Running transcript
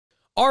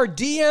Are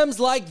DMs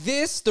like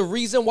this the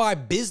reason why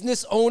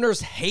business owners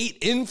hate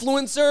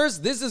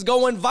influencers? This is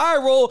going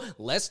viral.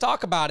 Let's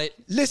talk about it.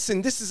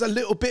 Listen, this is a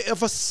little bit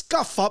of a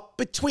scuff-up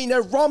between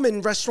a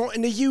ramen restaurant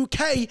in the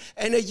UK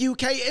and a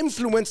UK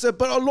influencer,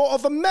 but a lot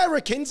of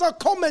Americans are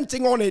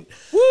commenting on it.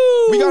 Woo!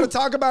 We got to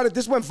talk about it.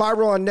 This went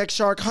viral on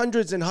NextShark.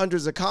 Hundreds and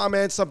hundreds of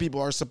comments. Some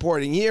people are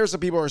supporting here. Some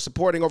people are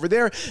supporting over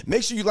there.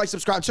 Make sure you like,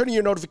 subscribe, turn on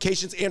your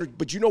notifications.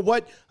 But you know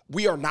what?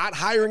 We are not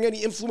hiring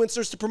any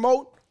influencers to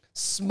promote.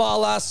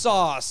 Small ass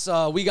sauce.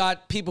 We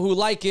got people who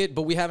like it,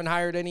 but we haven't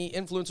hired any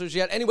influencers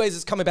yet. Anyways,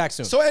 it's coming back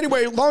soon. So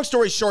anyway, long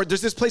story short,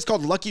 there's this place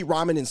called Lucky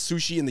Ramen and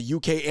Sushi in the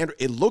UK, and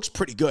it looks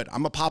pretty good.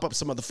 I'm gonna pop up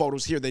some of the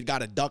photos here. They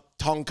got a duck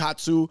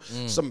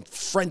tonkatsu, some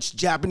French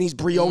Japanese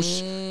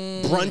brioche,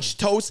 brunch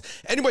toast.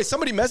 Anyway,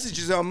 somebody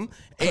messages them,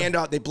 and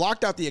they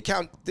blocked out the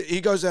account.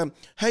 He goes,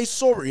 hey,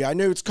 sorry, I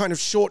know it's kind of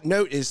short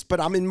notice, but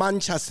I'm in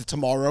Manchester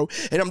tomorrow,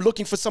 and I'm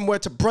looking for somewhere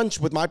to brunch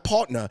with my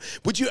partner.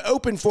 Would you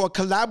open for a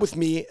collab with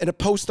me and a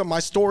post on my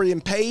story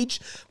and page?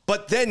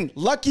 But then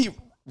Lucky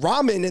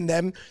Ramen and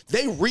them,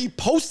 they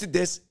reposted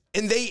this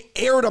and they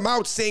aired them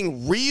out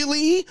saying,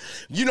 really?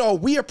 You know,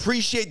 we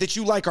appreciate that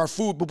you like our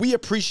food, but we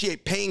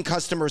appreciate paying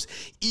customers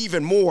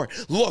even more.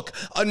 Look,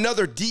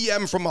 another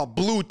DM from a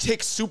blue tick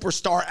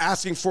superstar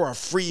asking for a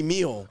free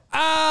meal.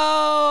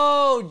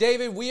 Oh,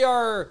 David,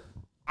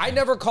 I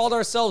never called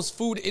ourselves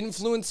food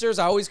influencers.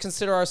 I always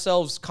consider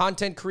ourselves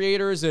content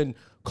creators and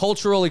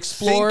cultural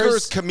explorers.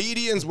 Thinkers,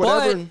 comedians,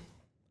 whatever. But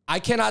I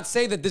cannot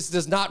say that this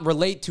does not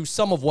relate to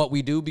some of what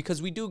we do,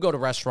 because we do go to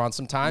restaurants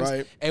sometimes,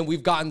 right, and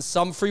we've gotten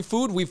some free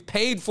food. We've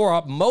paid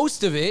for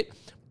most of it,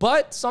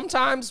 but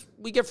sometimes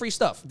we get free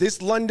stuff. This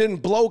London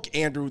bloke,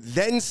 Andrew,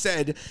 then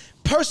said,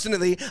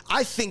 personally,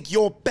 I think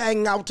you're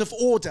bang out of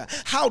order.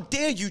 How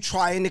dare you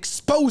try and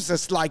expose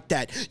us like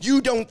that?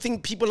 You don't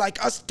think people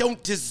like us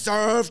don't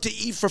deserve to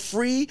eat for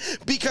free?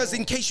 Because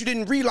in case you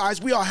didn't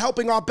realize, we are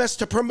helping our best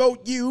to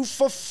promote you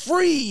for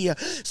free.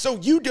 So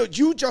you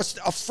just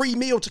a free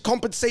meal to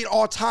compensate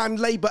our time,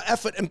 labor,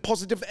 effort, and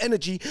positive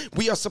energy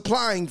we are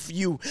supplying for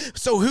you.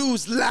 So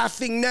who's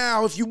laughing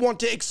now if you want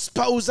to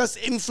expose us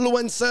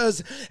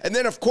influencers? And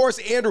then, of course,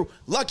 Andrew,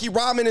 Lucky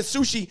Ramen and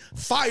Sushi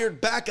fired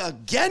back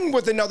again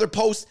with another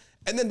post,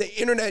 and then the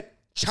internet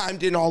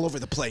chimed in all over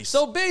the place.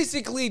 So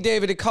basically,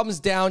 David, it comes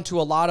down to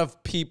a lot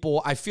of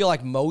people. I feel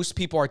like most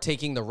people are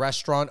taking the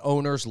restaurant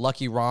owners,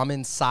 Lucky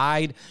Ramen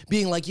side,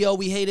 being like, yo,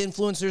 we hate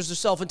influencers, they're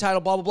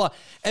self-entitled, blah, blah, blah.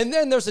 And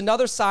then there's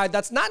another side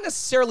that's not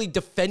necessarily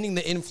defending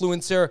the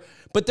influencer,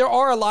 but there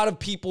are a lot of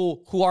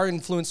people who are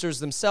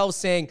influencers themselves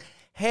saying,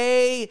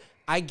 hey,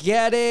 I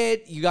get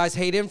it. You guys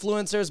hate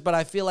influencers, but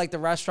I feel like the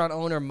restaurant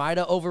owner might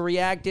have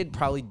overreacted.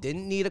 Probably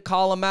didn't need to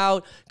call him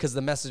out because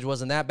the message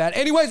wasn't that bad.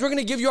 Anyways, we're going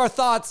to give you our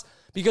thoughts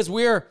because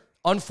we're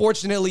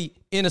unfortunately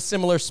in a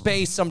similar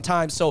space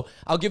sometimes. So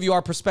I'll give you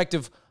our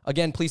perspective.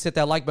 Again, please hit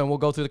that like button. We'll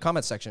go through the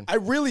comment section. I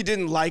really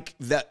didn't like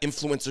the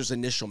influencer's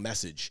initial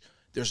message.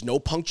 There's no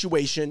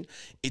punctuation.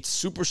 It's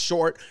super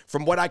short.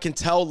 From what I can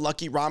tell,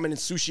 Lucky Ramen and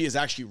Sushi is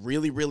actually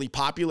really, really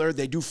popular.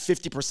 They do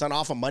 50%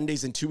 off on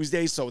Mondays and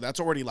Tuesdays, so that's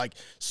already like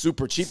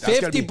super cheap.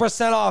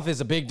 50% off is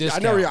a big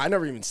discount. I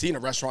never even seen a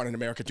restaurant in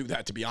America do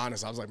that, to be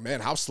honest. I was like, man,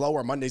 how slow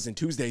are Mondays and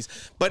Tuesdays?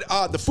 But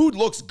the food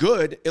looks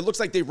good. It looks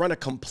like they run a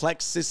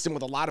complex system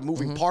with a lot of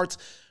moving parts.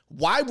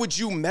 Why would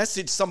you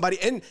message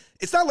somebody? And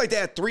it's not like they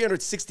had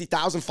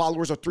 360,000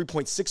 followers or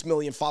 3.6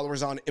 million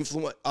followers on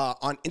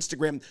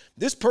Instagram.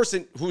 This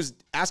person who's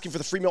asking for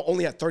the free meal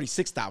only had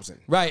 36,000.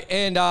 Right.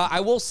 And I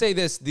will say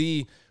this,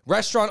 the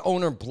restaurant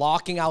owner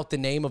blocking out the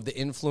name of the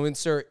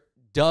influencer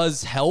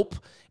does help.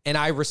 And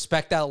I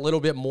respect that a little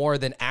bit more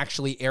than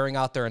actually airing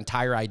out their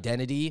entire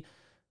identity.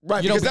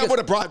 Right, because that would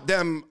have brought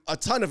them a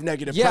ton of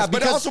negative press,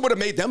 but it also would have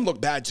made them look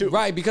bad too.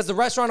 Right, because the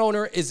restaurant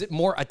owner is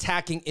more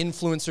attacking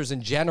influencers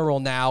in general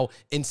now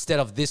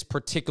instead of this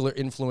particular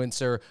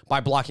influencer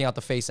by blocking out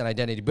the face and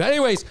identity. But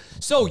anyways,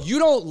 so you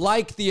don't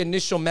like the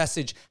initial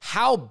message.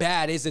 How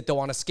bad is it though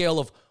on a scale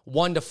of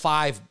 1 to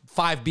 5,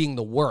 5 being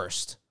the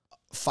worst?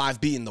 5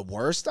 being the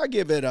worst, I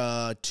give it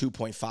a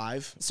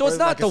 2.5. So it's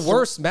not like the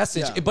worst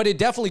message, but it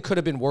definitely could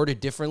have been worded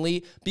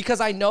differently,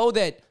 because I know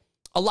that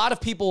a lot of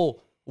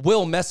people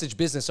will message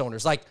business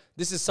owners. Like,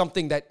 this is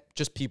something that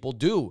just people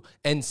do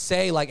and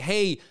say like,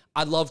 hey,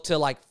 I'd love to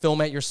like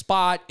film at your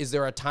spot. Is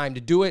there a time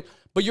to do it?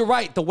 But you're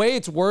right. The way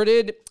it's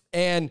worded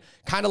and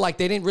kind of like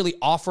they didn't really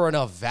offer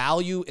enough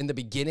value in the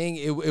beginning.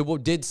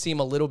 It did seem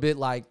a little bit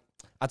like,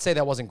 I'd say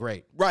that wasn't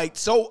great. Right.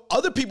 So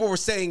other people were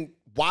saying,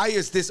 why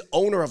is this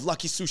owner of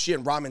Lucky Sushi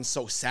and Ramen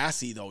so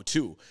sassy though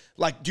too?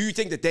 Like, do you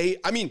think that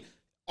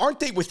aren't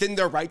they within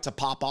their right to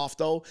pop off,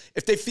 though?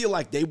 If they feel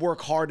like they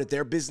work hard at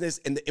their business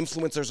and the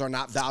influencers are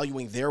not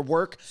valuing their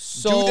work,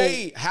 do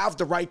they have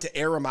the right to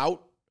air them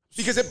out?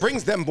 Because it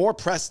brings them more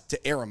press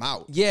to air them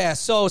out. Yeah,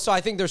 so I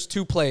think there's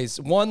two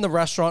plays. One, the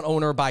restaurant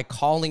owner, by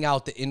calling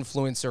out the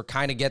influencer,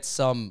 kind of gets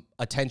some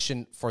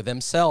attention for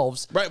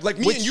themselves. Right, like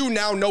me and you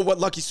now know what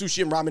Lucky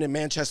Sushi and Ramen in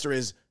Manchester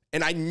is,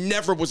 and I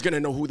never was going to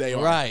know who they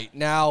are. Right,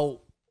 now,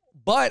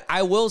 but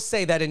I will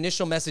say that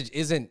initial message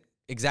isn't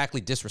exactly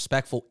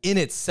disrespectful in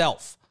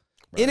itself.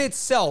 in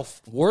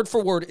itself, word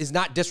for word, is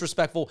not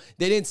disrespectful.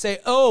 They didn't say,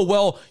 oh,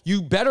 well,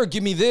 you better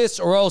give me this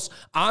or else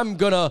I'm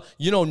gonna,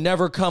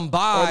 never come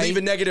by. Or leave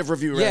a negative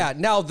review, right? Yeah.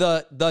 Now,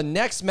 the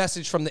next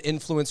message from the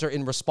influencer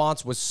in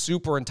response was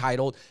super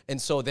entitled.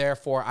 And so,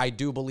 therefore, I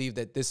do believe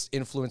that this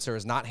influencer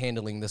is not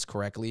handling this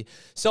correctly.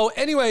 So,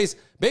 anyways,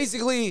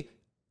 basically,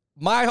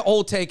 my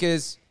whole take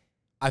is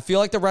I feel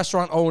like the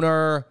restaurant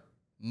owner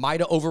might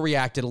have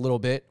overreacted a little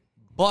bit,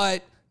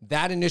 but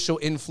that initial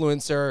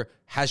influencer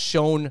has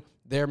shown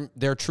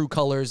their true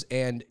colors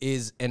and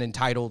is an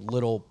entitled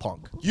little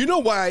punk. You know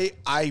why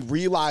I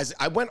realized?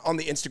 I went on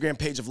the Instagram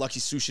page of Lucky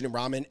Sushi and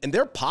Ramen, and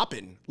they're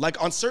popping.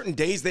 Like, on certain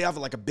days, they have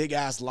like a big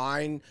ass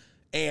line,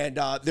 and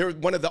they're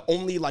one of the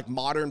only like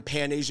modern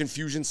Pan-Asian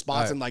fusion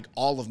spots in like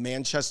all of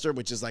Manchester,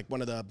 which is like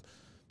one of the,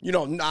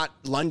 not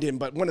London,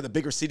 but one of the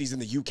bigger cities in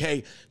the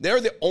UK. They're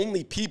the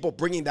only people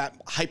bringing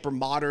that hyper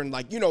modern,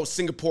 like,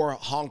 Singapore,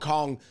 Hong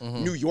Kong,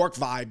 New York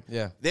vibe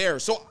there.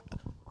 So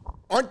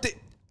aren't they?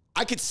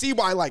 I could see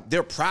why, like,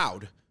 they're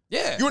proud.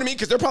 Yeah. You know what I mean?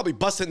 Because they're probably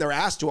busting their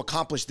ass to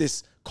accomplish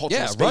this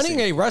cultural spacing. Running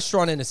a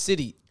restaurant in a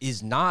city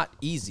is not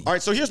easy. All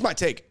right, so here's my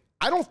take.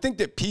 I don't think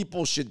that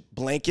people should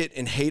blanket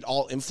and hate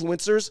all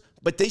influencers,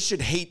 but they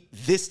should hate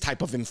this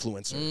type of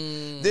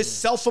influencer. This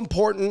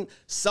self-important,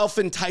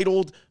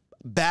 self-entitled,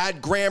 bad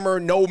grammar,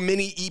 no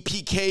mini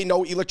EPK,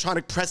 no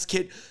electronic press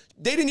kit.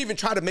 They didn't even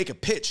try to make a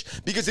pitch,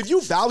 because if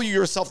you value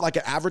yourself like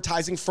an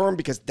advertising firm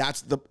because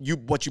that's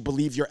what you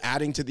believe you're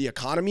adding to the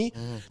economy,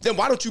 then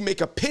why don't you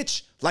make a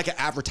pitch like an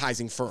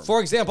advertising firm? For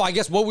example, I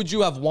guess what would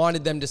you have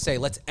wanted them to say?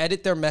 Let's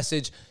edit their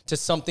message to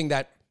something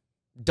that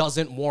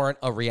doesn't warrant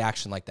a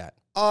reaction like that.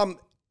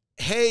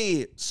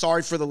 Hey,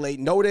 sorry for the late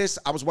notice.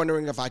 I was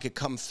wondering if I could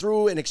come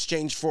through in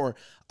exchange for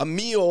a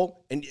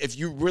meal. And if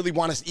you really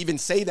want to even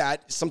say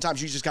that,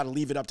 sometimes you just got to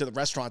leave it up to the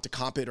restaurant to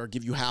comp it or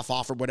give you half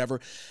off or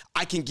whatever.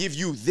 I can give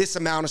you this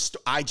amount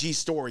of IG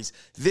stories,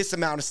 this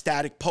amount of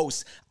static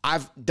posts.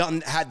 I've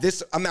had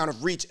this amount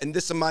of reach and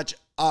this amount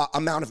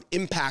of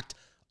impact.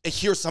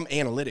 Here's some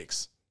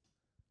analytics.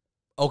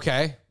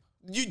 Okay.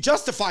 You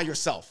justify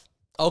yourself.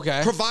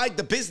 Okay. Provide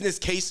the business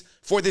case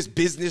for this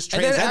business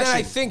transaction. And then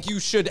I think you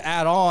should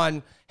add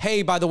on,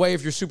 hey, by the way,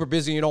 if you're super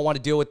busy and you don't want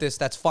to deal with this,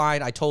 that's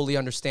fine. I totally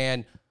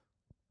understand.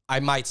 I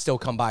might still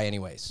come by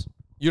anyways.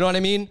 You know what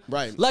I mean?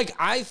 Right. Like,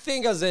 I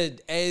think as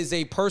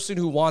a person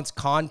who wants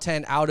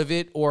content out of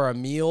it or a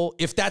meal,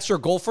 if that's your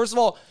goal, first of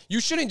all, you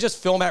shouldn't just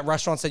film at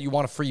restaurants that you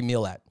want a free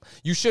meal at.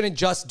 You shouldn't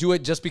just do it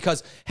just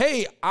because,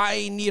 hey,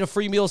 I need a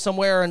free meal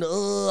somewhere and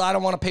I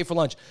don't want to pay for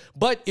lunch.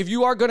 But if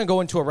you are going to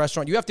go into a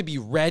restaurant, you have to be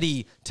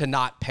ready to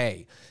not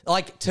pay.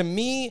 Like, to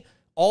me,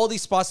 all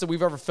these spots that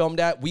we've ever filmed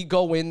at, we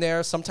go in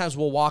there. Sometimes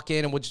we'll walk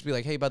in and we'll just be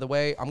like, hey, by the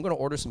way, I'm going to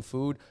order some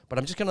food, but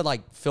I'm just going to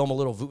like film a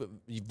little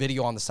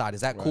video on the side.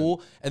 Is that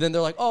cool? And then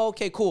they're like, oh,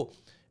 okay, cool.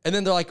 And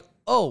then they're like,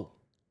 oh,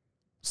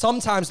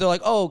 sometimes they're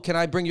like, oh, can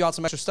I bring you out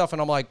some extra stuff?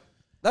 And I'm like,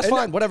 that's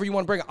fine. Whatever you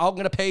want to bring. I'm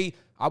going to pay.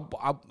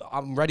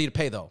 I'm ready to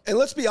pay though. And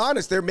let's be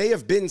honest, there may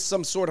have been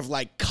some sort of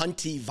like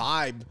cunty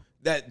vibe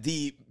that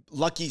the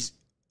Lucky's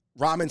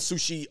ramen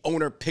sushi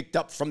owner picked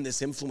up from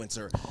this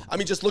influencer. I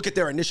mean, just look at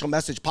their initial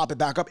message, pop it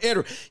back up.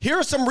 Andrew, here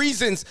are some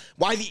reasons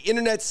why the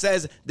internet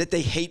says that they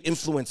hate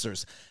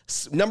influencers.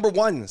 Number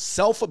one,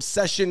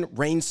 self-obsession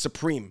reigns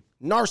supreme.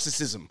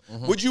 Narcissism.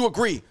 Would you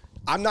agree?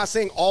 I'm not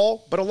saying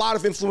all, but a lot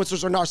of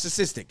influencers are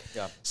narcissistic.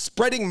 Yeah.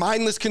 Spreading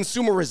mindless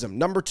consumerism.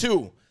 Number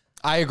two.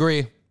 I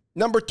agree.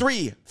 Number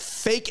three,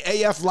 fake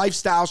AF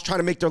lifestyles trying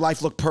to make their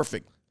life look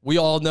perfect. We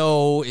all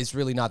know it's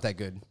really not that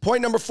good.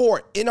 Point number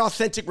four,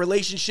 inauthentic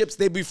relationships.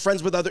 They be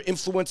friends with other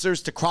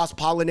influencers to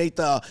cross-pollinate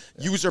the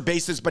user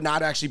bases, but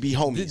not actually be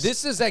homies.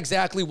 This is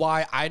exactly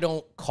why I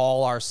don't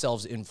call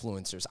ourselves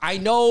influencers. I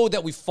know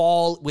that we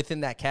fall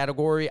within that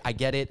category. I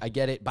get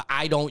it, but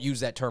I don't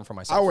use that term for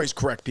myself. I always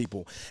correct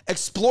people.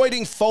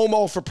 Exploiting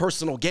FOMO for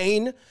personal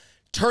gain.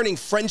 Turning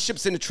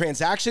friendships into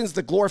transactions,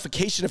 the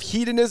glorification of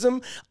hedonism,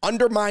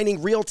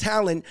 undermining real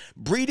talent,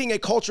 breeding a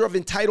culture of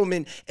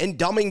entitlement, and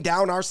dumbing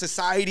down our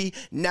society.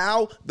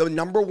 Now, the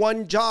number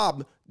one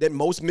job that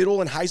most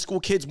middle and high school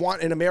kids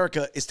want in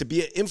America is to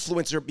be an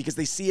influencer because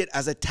they see it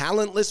as a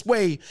talentless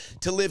way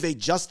to live a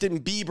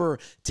Justin Bieber,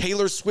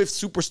 Taylor Swift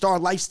superstar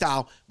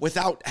lifestyle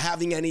without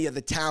having any of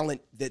the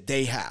talent that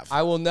they have.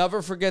 I will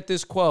never forget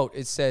this quote.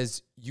 It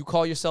says, you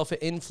call yourself an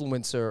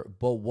influencer,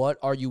 but what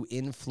are you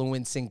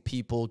influencing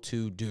people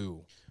to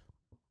do?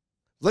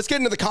 Let's get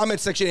into the comment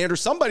section, Andrew.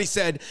 Somebody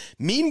said,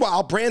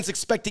 meanwhile, brands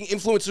expecting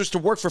influencers to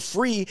work for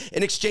free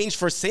in exchange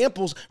for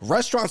samples.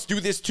 Restaurants do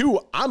this too.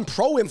 I'm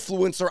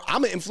pro-influencer.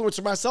 I'm an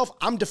influencer myself.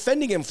 I'm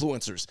defending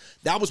influencers.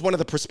 That was one of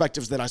the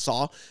perspectives that I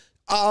saw.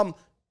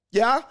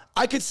 Yeah,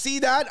 I could see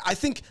that. I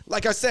think,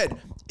 like I said,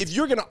 if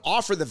you're going to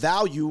offer the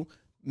value,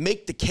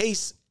 make the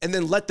case, and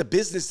then let the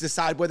business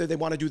decide whether they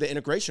want to do the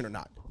integration or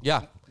not.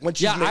 Yeah.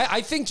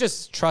 I think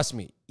just trust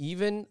me.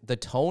 Even the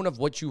tone of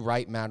what you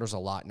write matters a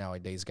lot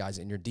nowadays, guys,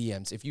 in your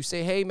DMs. If you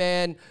say, hey,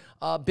 man,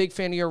 big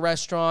fan of your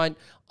restaurant.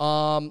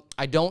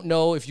 I don't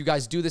know if you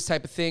guys do this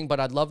type of thing, but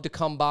I'd love to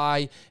come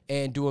by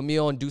and do a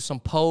meal and do some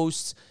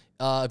posts.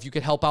 If you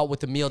could help out with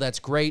the meal, that's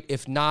great.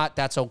 If not,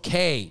 that's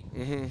okay.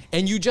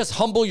 And you just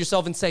humble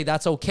yourself and say,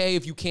 that's okay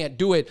if you can't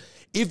do it.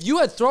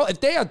 If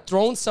they had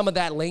thrown some of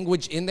that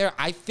language in there,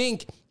 I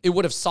think it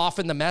would have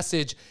softened the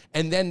message,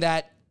 and then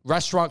that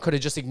restaurant could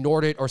have just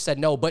ignored it or said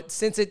no. But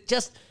since it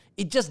just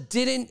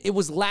didn't, it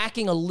was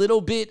lacking a little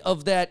bit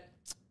of that,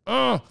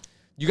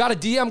 you got to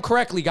DM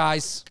correctly,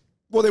 guys.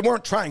 Well, they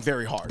weren't trying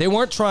very hard. They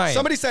weren't trying.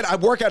 Somebody said, I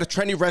work at a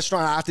trendy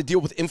restaurant. I have to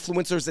deal with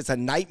influencers. It's a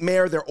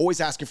nightmare. They're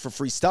always asking for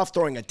free stuff,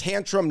 throwing a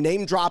tantrum,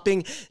 name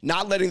dropping,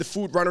 not letting the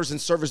food runners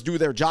and servers do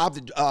their job,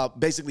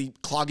 basically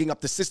clogging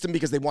up the system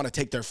because they want to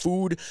take their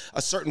food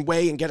a certain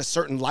way and get a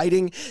certain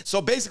lighting.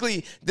 So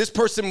basically, this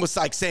person was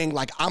like saying,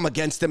 like, I'm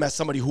against them as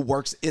somebody who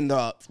works in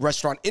the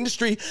restaurant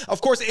industry.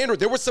 Of course, Andrew,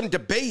 there was some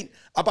debate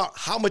about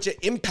how much an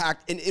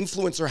impact an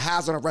influencer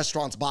has on a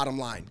restaurant's bottom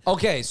line.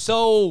 Okay,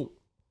 so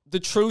the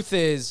truth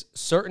is,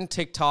 certain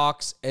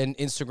TikToks and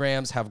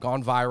Instagrams have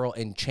gone viral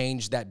and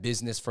changed that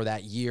business for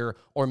that year,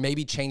 or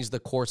maybe changed the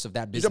course of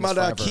that business. You're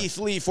talking about forever. Keith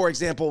Lee, for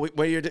example,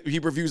 where he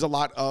reviews a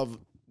lot of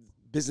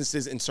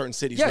businesses in certain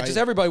cities. Yeah, right? just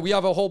everybody. We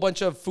have a whole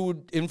bunch of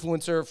food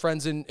influencer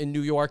friends in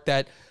New York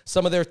that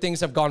some of their things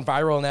have gone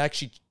viral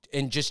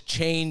and just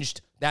changed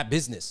that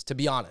business, to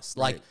be honest.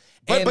 Like,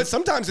 but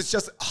sometimes it's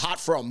just hot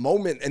for a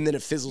moment and then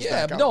it fizzles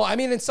back out. No, I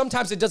mean, and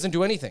sometimes it doesn't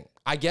do anything.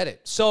 I get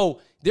it. So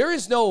there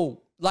is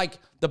no, like,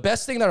 the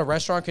best thing that a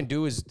restaurant can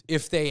do is,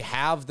 if they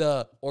have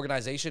the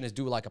organization, is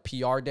do like a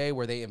PR day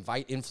where they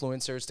invite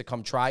influencers to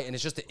come try, and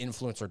it's just an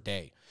influencer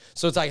day.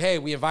 So it's like, hey,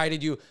 we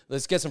invited you,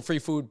 let's get some free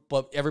food,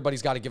 but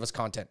everybody's got to give us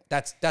content.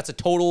 That's a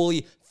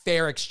totally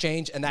fair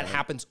exchange, and that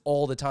happens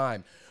all the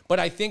time.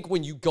 But I think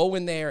when you go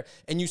in there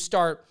and you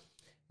start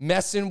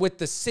messing with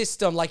the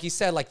system, like he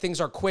said, like, things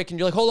are quick, and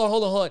you're like, hold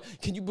on.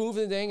 Can you move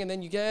the thing? And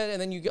then you get it,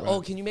 and then you get,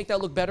 oh, can you make that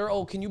look better?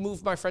 Oh, can you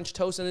move my French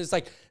toast? And it's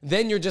like,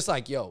 then you're just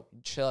like, yo,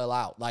 chill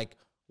out. Like,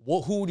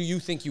 who do you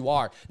think you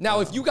are? Now,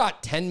 if you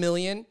got 10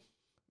 million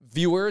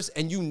viewers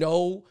and you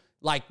know,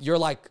 like, you're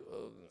like,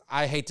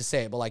 I hate to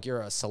say it, but like, you're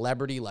a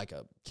celebrity, like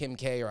a Kim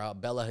K or a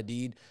Bella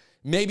Hadid,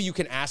 maybe you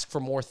can ask for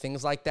more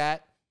things like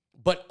that.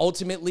 But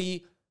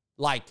ultimately,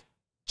 like,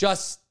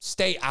 just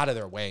stay out of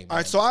their way, man. All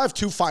right, so I have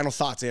two final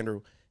thoughts,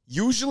 Andrew.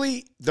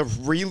 Usually, the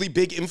really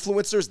big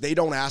influencers, they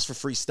don't ask for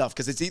free stuff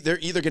because they're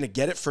either going to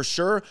get it for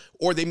sure,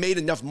 or they made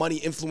enough money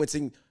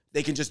influencing,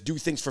 they can just do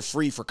things for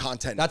free for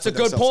content. That's for a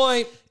good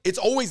point. It's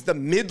always the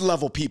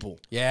mid-level people.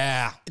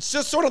 Yeah. It's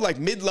just sort of like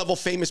mid-level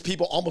famous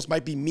people almost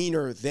might be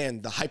meaner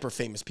than the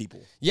hyper-famous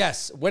people.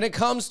 Yes. When it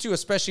comes to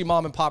especially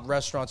mom and pop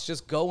restaurants,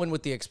 just go in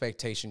with the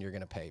expectation you're going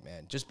to pay,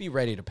 man. Just be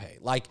ready to pay.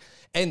 Like,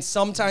 and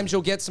sometimes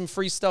you'll get some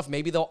free stuff.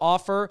 Maybe they'll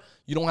offer.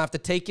 You don't have to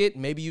take it.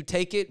 Maybe you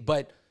take it.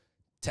 But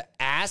to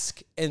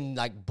ask and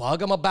like bug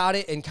them about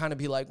it and kind of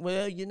be like,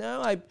 well, you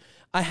know,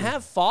 I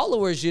have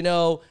followers, you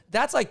know,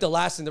 that's like the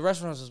last thing. The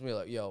restaurant's just be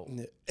like, yo.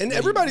 And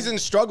everybody's in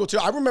struggle too.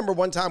 I remember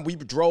one time we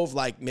drove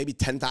like maybe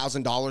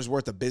 $10,000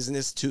 worth of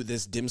business to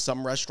this dim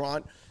sum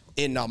restaurant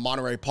in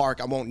Monterey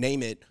Park. I won't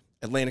name it.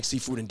 Atlantic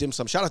Seafood and Dim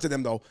Sum. Shout out to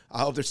them though. I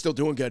hope they're still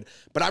doing good.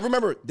 But I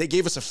remember they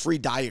gave us a free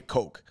Diet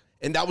Coke.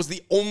 And that was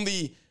the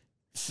only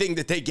thing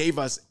that they gave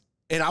us.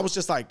 And I was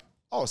just like,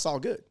 oh, it's all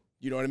good.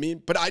 You know what I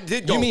mean? But I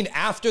did go. You mean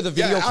after the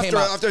video came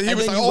out? After he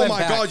was like, oh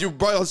my God, you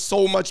brought us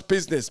so much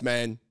business,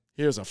 man.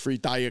 Here's a free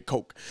Diet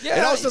Coke. Yeah,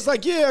 and I was just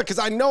like, yeah, because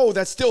I know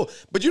that's still,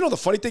 but you know the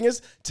funny thing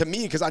is, to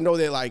me, because I know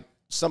they're like,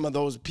 some of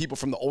those people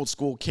from the old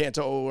school,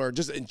 Canto, or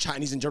just in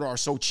Chinese in general are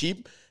so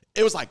cheap.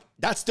 It was like,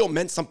 that still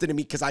meant something to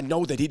me because I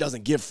know that he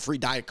doesn't give free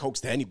Diet Cokes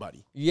to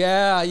anybody.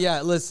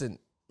 Yeah. Listen.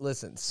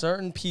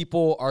 Certain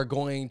people are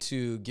going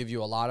to give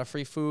you a lot of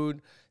free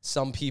food.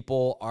 Some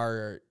people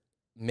are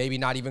maybe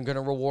not even going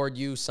to reward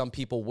you. Some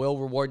people will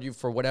reward you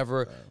for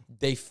whatever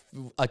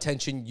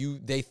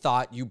attention they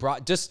thought you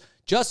brought.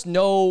 Just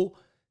know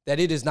that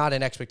it is not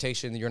an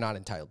expectation that you're not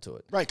entitled to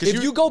it. Right.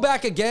 If you go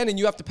back again and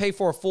you have to pay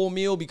for a full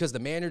meal because the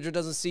manager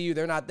doesn't see you,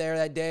 they're not there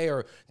that day,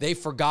 or they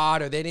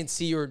forgot, or they didn't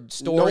see your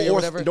story or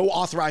whatever. No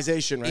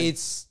authorization, right?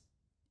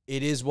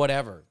 It is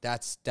whatever.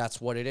 That's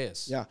what it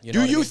is. Yeah. You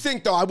know Do you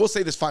think, though, I will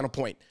say this final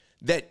point,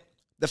 that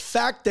the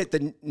fact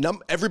that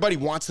everybody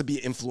wants to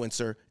be an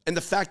influencer, and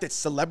the fact that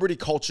celebrity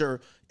culture,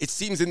 it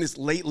seems in this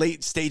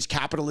late stage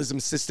capitalism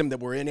system that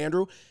we're in,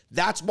 Andrew,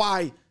 that's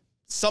why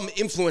some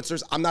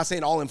influencers, I'm not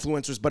saying all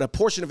influencers, but a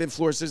portion of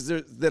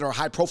influencers that are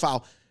high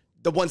profile,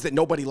 the ones that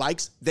nobody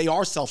likes, they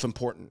are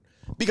self-important.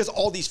 Because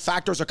all these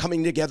factors are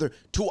coming together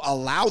to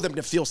allow them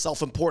to feel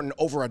self-important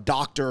over a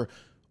doctor,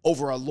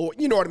 over a lawyer,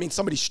 you know what I mean?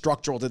 Somebody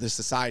structural to this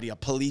society, a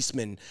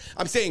policeman.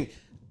 I'm saying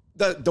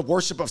the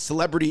worship of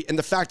celebrity and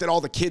the fact that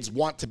all the kids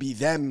want to be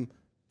them,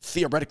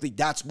 theoretically,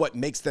 that's what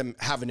makes them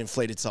have an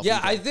inflated self-ego.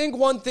 Yeah, I think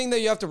one thing that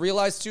you have to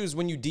realize too is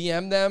when you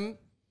DM them,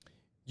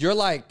 you're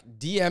like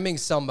DMing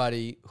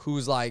somebody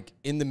who's like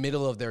in the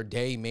middle of their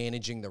day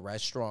managing the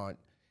restaurant,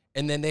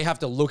 and then they have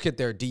to look at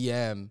their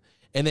DM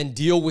and then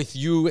deal with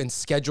you and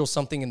schedule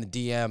something in the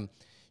DM.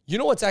 You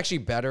know what's actually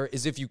better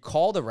is if you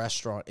call the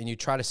restaurant and you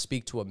try to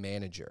speak to a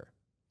manager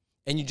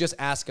and you just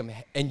ask them,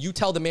 and you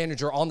tell the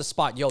manager on the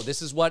spot, yo,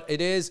 this is what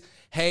it is.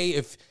 Hey,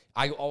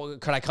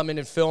 could I come in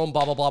and film,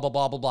 blah, blah, blah, blah,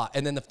 blah, blah, blah.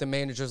 And then if the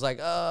manager's like,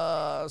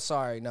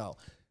 sorry, no.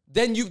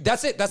 Then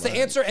that's it. That's the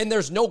answer. And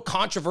there's no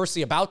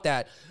controversy about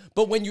that.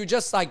 But when you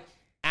just like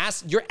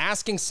you're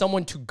asking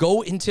someone to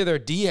go into their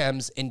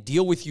DMs and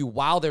deal with you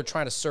while they're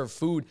trying to serve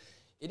food,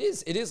 it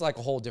is like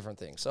a whole different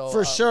thing. So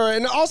for sure.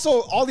 And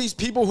also all these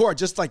people who are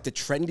just like the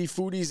trendy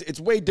foodies, it's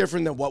way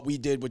different than what we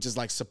did, which is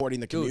like supporting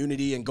the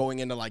community and going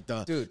into like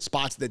the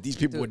spots that these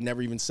people would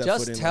never even set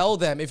foot in. Just tell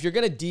them, if you're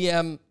going to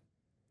DM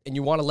and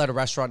you want to let a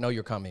restaurant know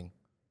you're coming,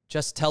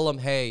 just tell them,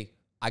 hey,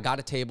 I got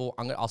a table.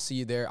 I'll see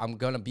you there. I'm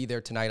going to be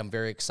there tonight. I'm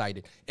very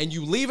excited. And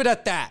you leave it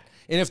at that.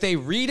 And if they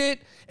read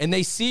it and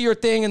they see your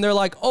thing and they're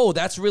like, oh,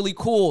 that's really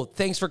cool,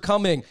 thanks for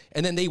coming,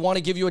 and then they want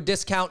to give you a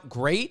discount,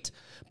 great.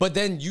 But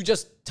then you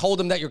just told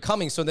them that you're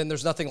coming, so then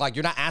there's nothing, like,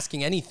 you're not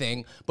asking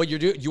anything, but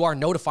you are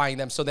notifying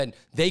them so then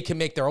they can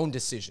make their own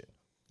decision.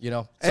 You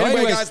know? So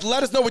anyway, guys,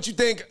 let us know what you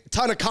think.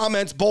 Ton of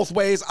comments both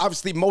ways.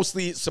 Obviously,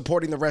 mostly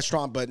supporting the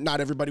restaurant, but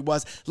not everybody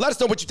was. Let us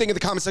know what you think in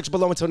the comment section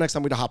below. Until next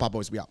time, we the Hot Pot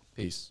Boys. We out.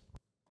 Peace.